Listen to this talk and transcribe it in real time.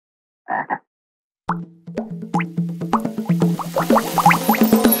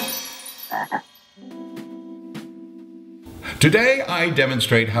Today I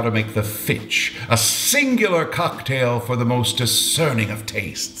demonstrate how to make the Fitch, a singular cocktail for the most discerning of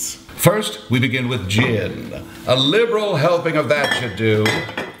tastes. First, we begin with gin. A liberal helping of that should do.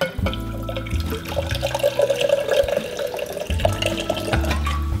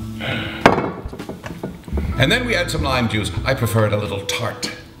 And then we add some lime juice. I prefer it a little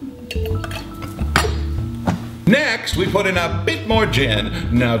tart. Next, we put in a bit more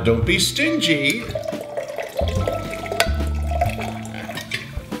gin. Now, don't be stingy.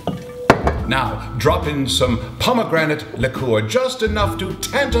 Now, drop in some pomegranate liqueur, just enough to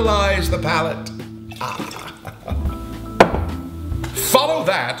tantalize the palate. Follow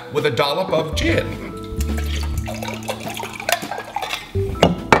that with a dollop of gin.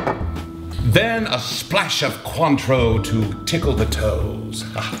 Then a splash of Cointreau to tickle the toes.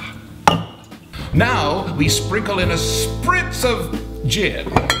 Now we sprinkle in a spritz of gin.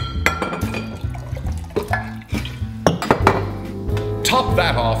 Top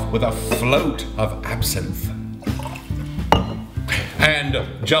that off with a float of absinthe.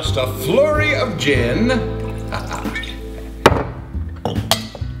 And just a flurry of gin.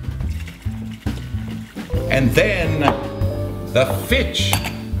 And then the Fitch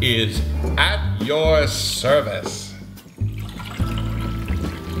is at your service.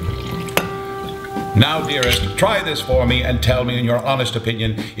 Now, dearest, try this for me and tell me in your honest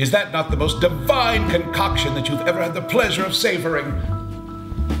opinion, is that not the most divine concoction that you've ever had the pleasure of savoring?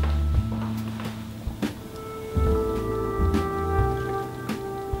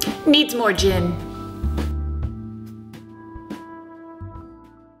 Needs more gin.